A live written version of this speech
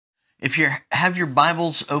If you have your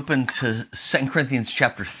Bibles open to 2 Corinthians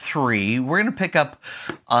chapter 3, we're going to pick up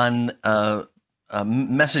on a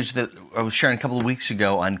message that I was sharing a couple of weeks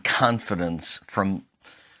ago on confidence from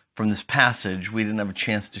this passage. We didn't have a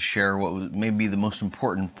chance to share what was maybe the most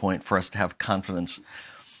important point for us to have confidence.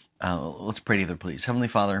 Let's pray together, please. Heavenly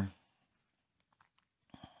Father,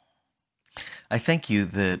 I thank you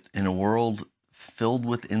that in a world filled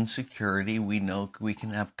with insecurity, we know we can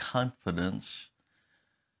have confidence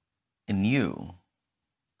in you.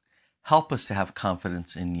 Help us to have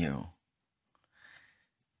confidence in you.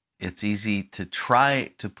 It's easy to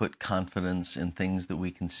try to put confidence in things that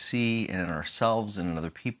we can see and in ourselves and in other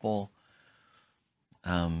people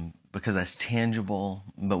because that's tangible,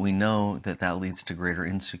 but we know that that leads to greater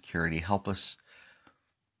insecurity. Help us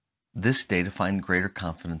this day to find greater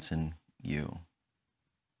confidence in you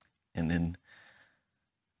and in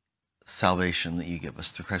salvation that you give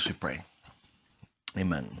us. Through Christ we pray.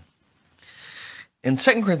 Amen. In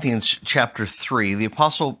 2 Corinthians chapter 3, the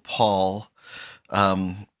Apostle Paul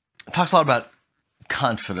talks a lot about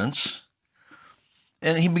confidence.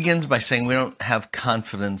 And he begins by saying we don't have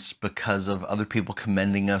confidence because of other people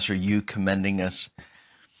commending us or you commending us.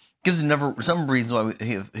 Gives some reasons why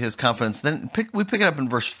he has confidence. Then we pick it up in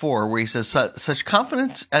verse 4 where he says, such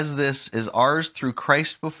confidence as this is ours through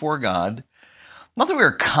Christ before God. Not that we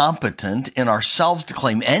are competent in ourselves to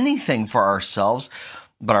claim anything for ourselves,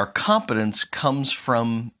 but our competence comes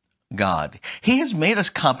from God. He has made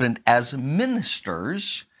us competent as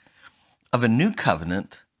ministers of a new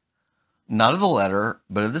covenant, not of the letter,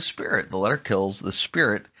 but of the Spirit. The letter kills, the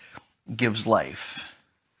Spirit gives life.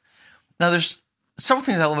 Now, there's several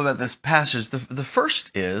things I love about this passage. The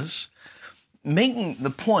first is making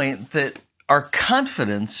the point that our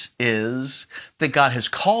confidence is that God has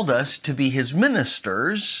called us to be his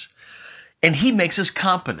ministers, and he makes us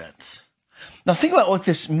competent. Now, think about what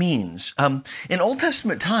this means. In Old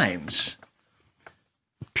Testament times,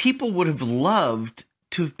 people would have loved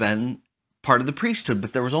to have been part of the priesthood,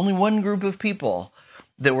 but there was only one group of people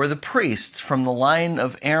that were the priests from the line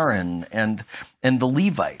of Aaron and the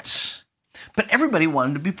Levites. But everybody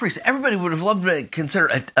wanted to be priests. Everybody would have loved to be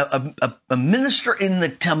considered a minister in the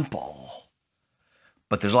temple.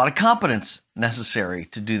 But there's a lot of competence necessary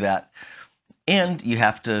to do that. And you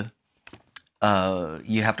have to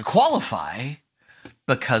qualify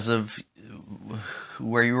because of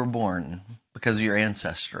where you were born, because of your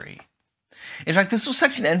ancestry. In fact, this was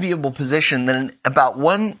such an enviable position that in about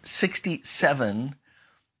 167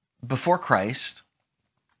 before Christ,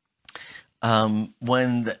 when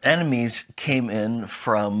the enemies came in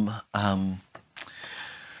from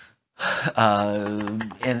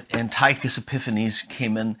Antiochus Epiphanes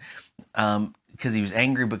came in because he was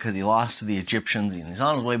angry because he lost to the Egyptians, and he's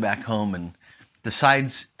on his way back home and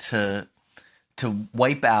decides to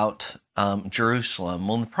wipe out Jerusalem.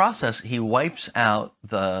 Well, in the process, he wipes out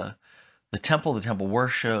the temple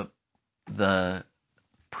worship, the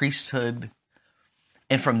priesthood,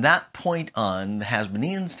 and from that point on, the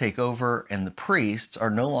Hasmoneans take over, and the priests are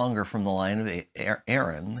no longer from the line of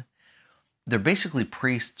Aaron. They're basically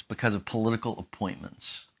priests because of political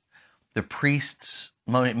appointments. They're priests,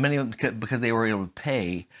 many of them because they were able to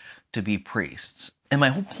pay to be priests. And my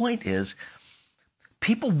whole point is,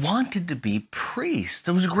 people wanted to be priests.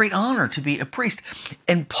 It was a great honor to be a priest.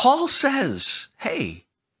 And Paul says, hey,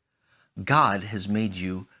 God has made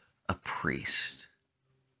you a priest.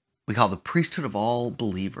 We call it the priesthood of all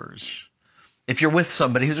believers. If you're with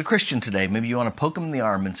somebody who's a Christian today, maybe you want to poke them in the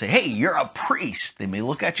arm and say, hey, you're a priest. They may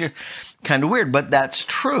look at you kind of weird, but that's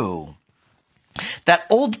true. That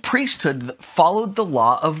old priesthood followed the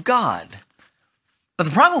law of God. But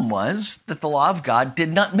the problem was that the law of God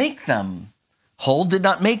did not make them whole, did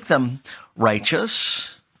not make them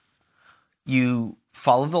righteous. You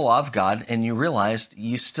followed the law of God and you realized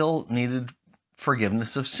you still needed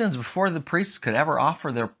forgiveness of sins. Before the priests could ever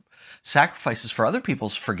offer their sacrifices for other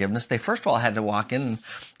people's forgiveness, they first of all had to walk in and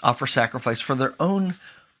offer sacrifice for their own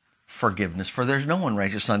forgiveness. For there's no one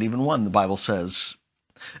righteous, not even one, the Bible says.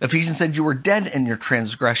 Ephesians said you were dead in your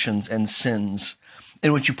transgressions and sins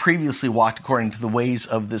in which you previously walked according to the ways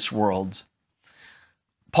of this world.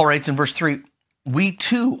 Paul writes in verse 3, we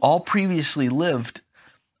too all previously lived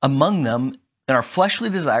among them in our fleshly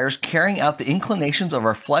desires, carrying out the inclinations of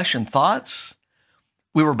our flesh and thoughts.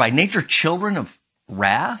 We were by nature children of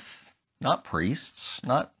wrath, not priests,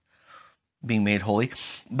 not being made holy.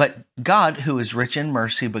 But God, who is rich in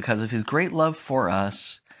mercy because of his great love for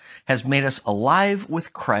us, has made us alive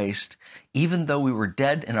with Christ, even though we were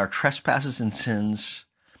dead in our trespasses and sins.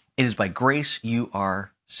 It is by grace you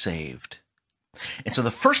are saved. And so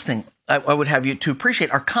the first thing I would have you to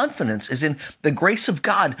appreciate, our confidence is in the grace of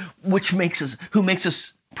God, who makes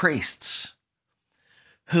us priests,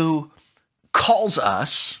 who calls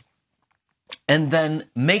us and then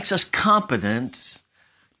makes us competent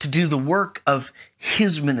to do the work of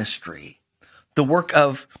his ministry, the work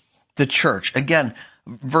of the church. Again,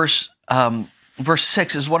 verse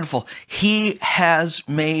 6 is wonderful. He has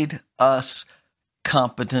made us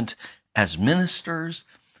competent as ministers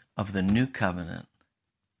of the new covenant.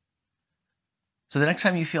 So the next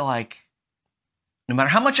time you feel like, no matter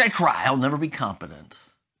how much I try, I'll never be competent,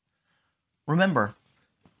 remember,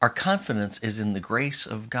 our confidence is in the grace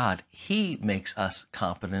of God. He makes us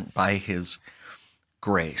competent by his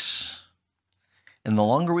grace. And the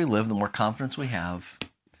longer we live, the more confidence we have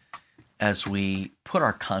as we put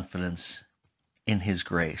our confidence in his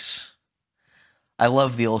grace. I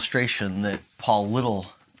love the illustration that Paul Little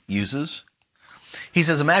uses. He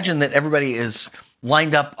says, imagine that everybody is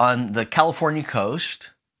lined up on the California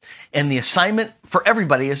coast, and the assignment for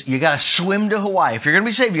everybody is you got to swim to Hawaii. If you're going to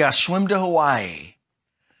be saved, you got to swim to Hawaii.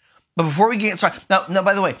 But before we get started, now,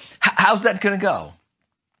 by the way, how's that going to go?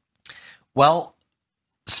 Well,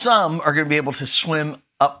 some are going to be able to swim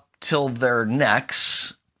up till their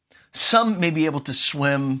necks. Some may be able to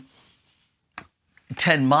swim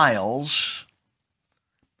 10 miles.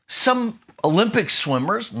 Some Olympic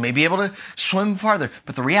swimmers may be able to swim farther.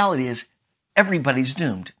 But the reality is, everybody's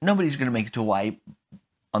doomed. Nobody's going to make it to Hawaii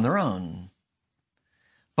on their own.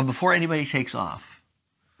 But before anybody takes off,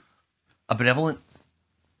 a benevolent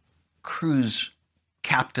cruise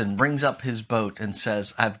captain brings up his boat and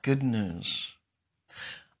says, I have good news.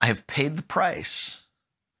 I have paid the price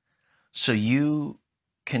so you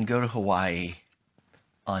can go to Hawaii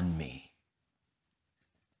on me.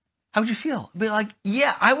 How would you feel? Be like,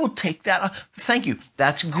 yeah, I will take that. Thank you.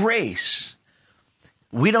 That's grace.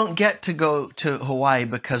 We don't get to go to Hawaii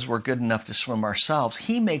because we're good enough to swim ourselves.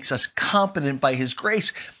 He makes us competent by his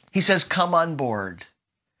grace. He says, come on board.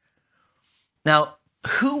 Now,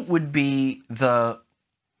 who would be the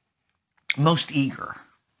most eager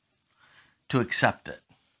to accept it?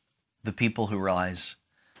 The people who realize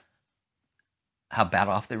how bad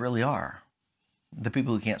off they really are. The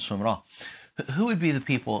people who can't swim at all. Who would be the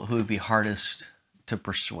people who would be hardest to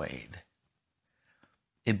persuade?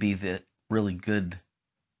 It'd be the really good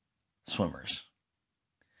swimmers.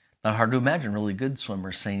 Not hard to imagine really good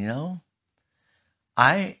swimmers saying,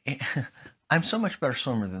 I'm so much better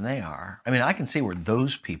swimmer than they are. I mean, I can see where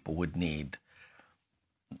those people would need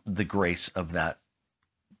the grace of that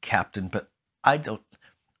captain, but I don't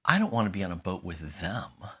want to be on a boat with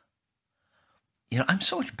them. I'm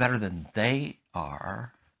so much better than they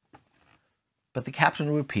are. But the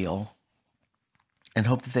captain would appeal and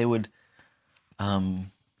hope that they would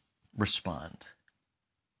respond.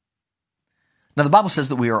 Now, the Bible says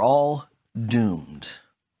that we are all doomed.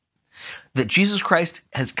 That Jesus Christ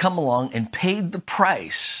has come along and paid the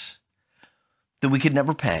price that we could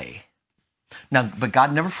never pay. Now, but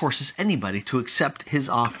God never forces anybody to accept his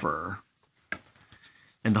offer.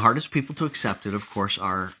 And the hardest people to accept it, of course,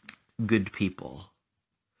 are good people.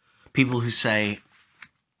 People who say,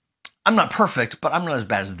 I'm not perfect, but I'm not as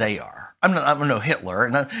bad as they are. I'm no Hitler,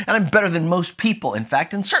 and I'm better than most people, in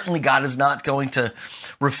fact. And certainly God is not going to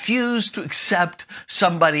refuse to accept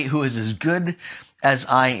somebody who is as good as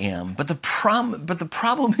I am. But the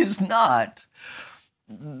problem is not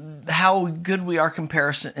how good we are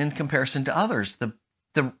in comparison to others.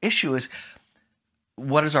 The issue is,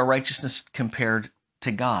 what is our righteousness compared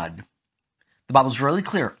to God? The Bible's really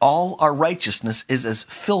clear. All our righteousness is as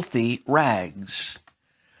filthy rags.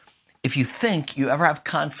 If you think you ever have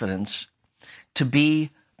confidence to be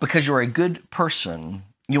because you're a good person,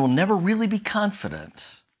 you will never really be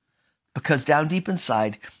confident, because down deep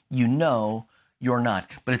inside, you know you're not.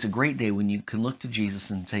 But it's a great day when you can look to Jesus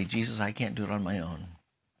and say, Jesus, I can't do it on my own.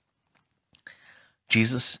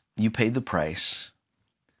 Jesus, you paid the price.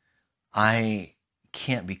 I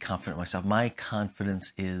can't be confident myself. My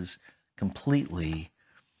confidence is completely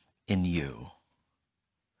in you.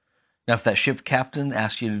 Now, if that ship captain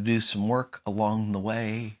asked you to do some work along the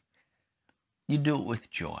way, you do it with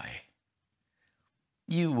joy.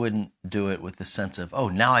 You wouldn't do it with the sense of, oh,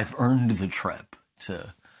 now I've earned the trip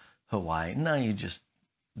to Hawaii. No, you just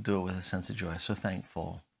do it with a sense of joy. So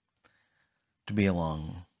thankful to be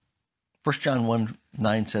along. 1 John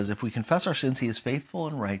 1:9 says, if we confess our sins, he is faithful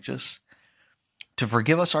and righteous to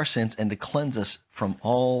forgive us our sins and to cleanse us from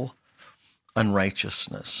all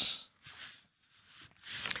unrighteousness.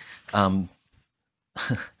 I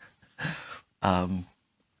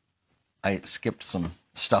skipped some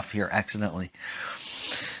stuff here accidentally.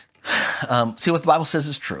 See, what the Bible says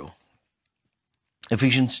is true.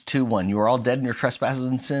 Ephesians 2:1, you are all dead in your trespasses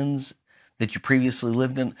and sins that you previously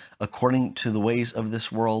lived in according to the ways of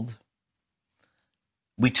this world.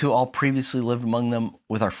 We too all previously lived among them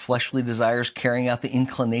with our fleshly desires, carrying out the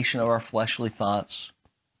inclination of our fleshly thoughts.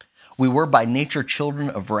 We were by nature children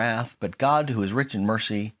of wrath, but God, who is rich in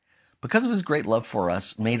mercy, because of his great love for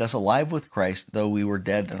us, made us alive with Christ, though we were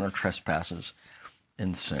dead in our trespasses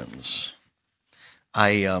and sins.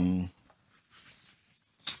 I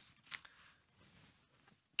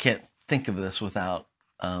can't think of this without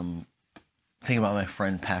thinking about my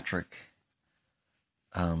friend Patrick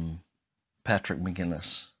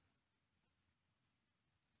McGinnis.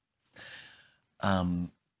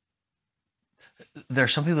 There are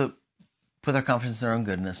some people that put their confidence in their own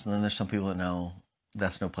goodness, and then there's some people that know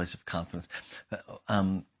that's no place of confidence.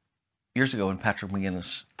 Years ago, when Patrick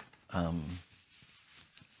McGinnis,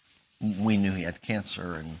 we knew he had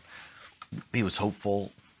cancer, and he was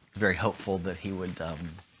hopeful, very hopeful that he would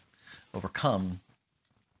overcome.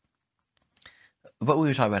 But we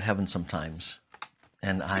would talk about heaven sometimes,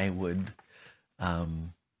 and I would,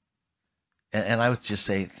 and I would just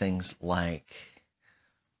say things like,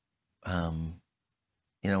 I'm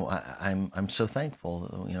so thankful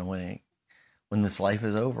that, when this life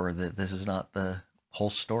is over, that this is not the whole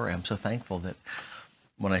story. I'm so thankful that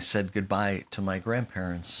when I said goodbye to my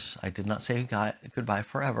grandparents, I did not say goodbye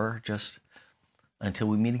forever, just until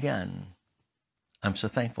we meet again. I'm so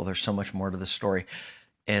thankful. There's so much more to the story,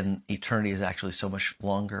 and eternity is actually so much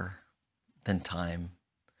longer than time.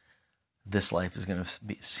 This life is going to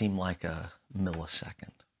seem like a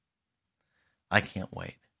millisecond. I can't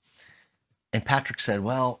wait. And Patrick said,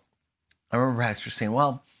 I remember Patrick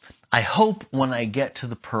saying, I hope when I get to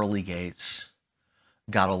the pearly gates,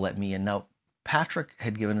 God will let me in. Now, Patrick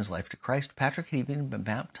had given his life to Christ. Patrick had even been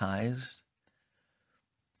baptized.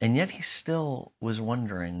 And yet he still was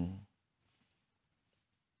wondering,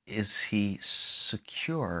 is he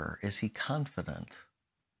secure? Is he confident?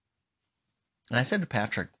 And I said to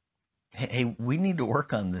Patrick, hey, we need to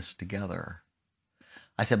work on this together.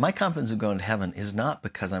 I said, my confidence of going to heaven is not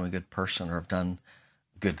because I'm a good person or have done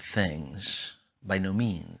good things. By no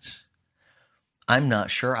means. I'm not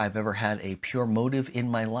sure I've ever had a pure motive in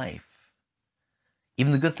my life.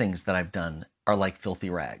 Even the good things that I've done are like filthy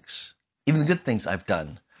rags. Even the good things I've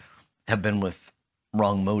done have been with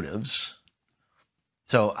wrong motives.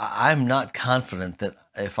 So I'm not confident that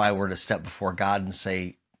if I were to step before God and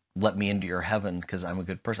say, let me into your heaven because I'm a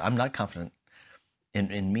good person, I'm not confident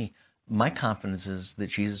in me. My confidence is that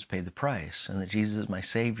Jesus paid the price and that Jesus is my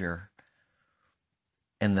Savior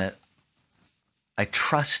and that I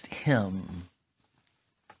trust him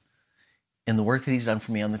in the work that he's done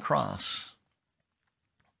for me on the cross.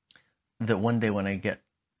 That one day when I get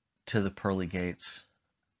to the pearly gates,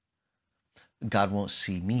 God won't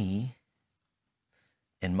see me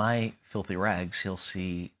in my filthy rags. He'll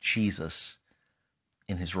see Jesus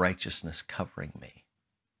in his righteousness covering me.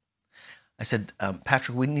 I said,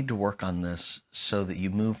 Patrick, we need to work on this so that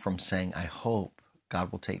you move from saying, I hope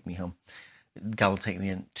God will take me home, God will take me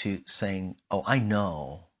into saying, I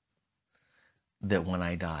know that when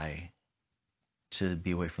I die, to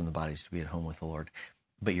be away from the bodies, to be at home with the Lord.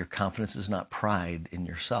 But your confidence is not pride in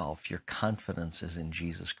yourself. Your confidence is in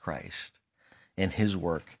Jesus Christ and his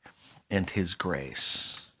work and his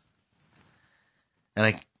grace. And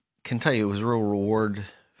I can tell you, it was a real reward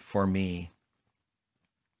for me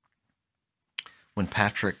when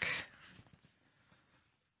Patrick,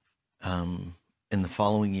 in the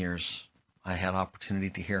following years, I had opportunity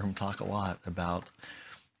to hear him talk a lot about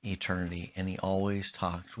eternity, and he always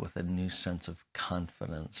talked with a new sense of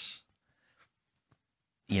confidence.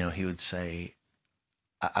 He would say,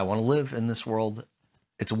 I want to live in this world.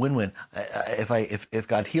 It's a win-win. If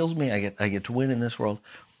God heals me, I get to win in this world.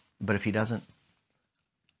 But if he doesn't,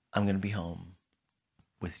 I'm going to be home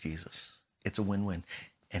with Jesus. It's a win-win.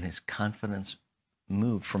 And his confidence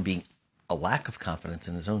moved from being a lack of confidence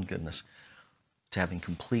in his own goodness to having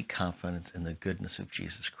complete confidence in the goodness of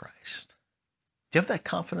Jesus Christ. Do you have that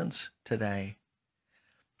confidence today?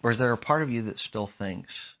 Or is there a part of you that still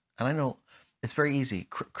thinks, and I know it's very easy,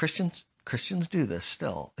 Christians do this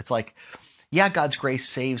still. It's like, yeah, God's grace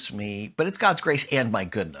saves me, but it's God's grace and my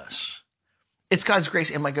goodness. It's God's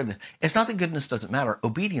grace and my goodness. It's not that goodness doesn't matter.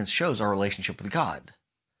 Obedience shows our relationship with God.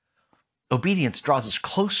 Obedience draws us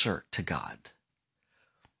closer to God.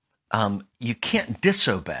 You can't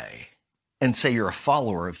disobey and say you're a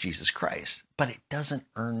follower of Jesus Christ, but it doesn't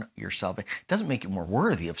earn your salvation. It doesn't make you more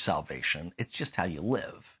worthy of salvation. It's just how you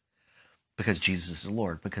live, because Jesus is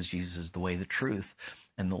Lord, because Jesus is the way, the truth,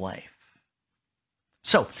 and the life.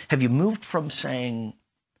 So have you moved from saying,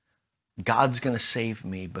 God's going to save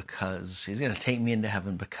me because he's going to take me into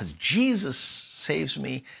heaven because Jesus saves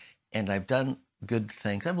me and I've done good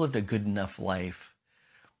things. I've lived a good enough life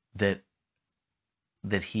that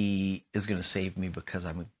he is going to save me because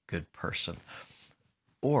I'm a good person?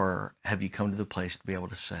 Or have you come to the place to be able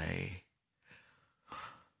to say,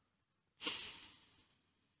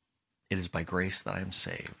 it is by grace that I am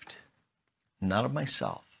saved, not of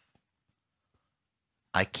myself.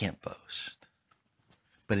 I can't boast,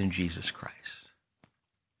 but in Jesus Christ.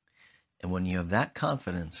 And when you have that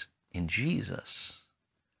confidence in Jesus,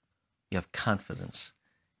 you have confidence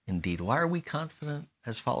indeed. Why are we confident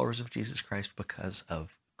as followers of Jesus Christ? Because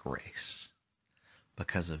of grace,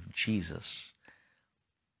 because of Jesus,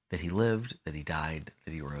 that he lived, that he died,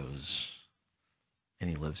 that he rose, and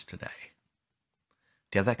he lives today.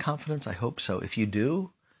 Do you have that confidence? I hope so. If you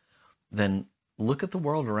do, then look at the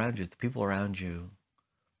world around you, the people around you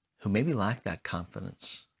who maybe lack that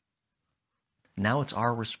confidence. Now it's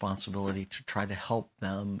our responsibility to try to help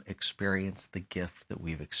them experience the gift that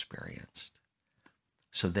we've experienced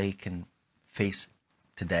so they can face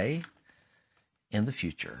today and the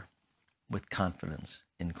future with confidence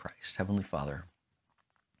in Christ. Heavenly Father,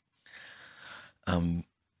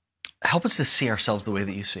 help us to see ourselves the way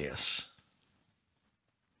that you see us.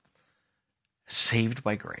 Saved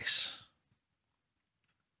by grace.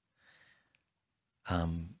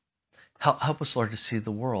 Help us, Lord, to see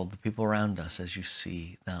the world, the people around us, as you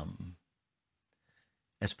see them,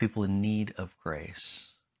 as people in need of grace.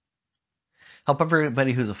 Help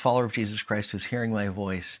everybody who's a follower of Jesus Christ, who's hearing my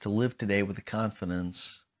voice, to live today with the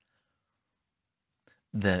confidence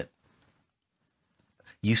that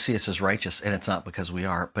you see us as righteous, and it's not because we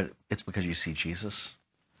are, but it's because you see Jesus.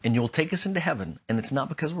 And you'll take us into heaven, and it's not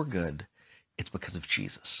because we're good, it's because of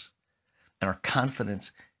Jesus. And our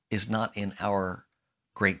confidence is not in our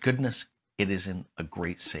great goodness, it is in a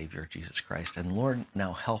great Savior, Jesus Christ. And Lord,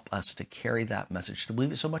 now help us to carry that message, to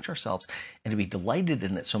believe it so much ourselves, and to be delighted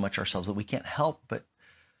in it so much ourselves that we can't help but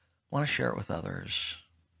want to share it with others.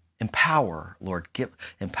 Empower, Lord,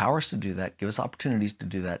 empower us to do that. Give us opportunities to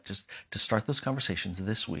do that, just to start those conversations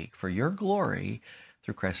this week. For your glory,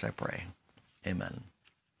 through Christ I pray. Amen.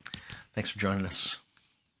 Thanks for joining us.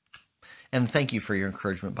 And thank you for your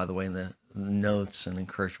encouragement, by the way, in the notes and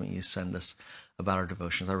encouragement you send us about our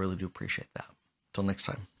devotions. I really do appreciate that. Until next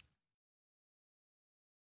time.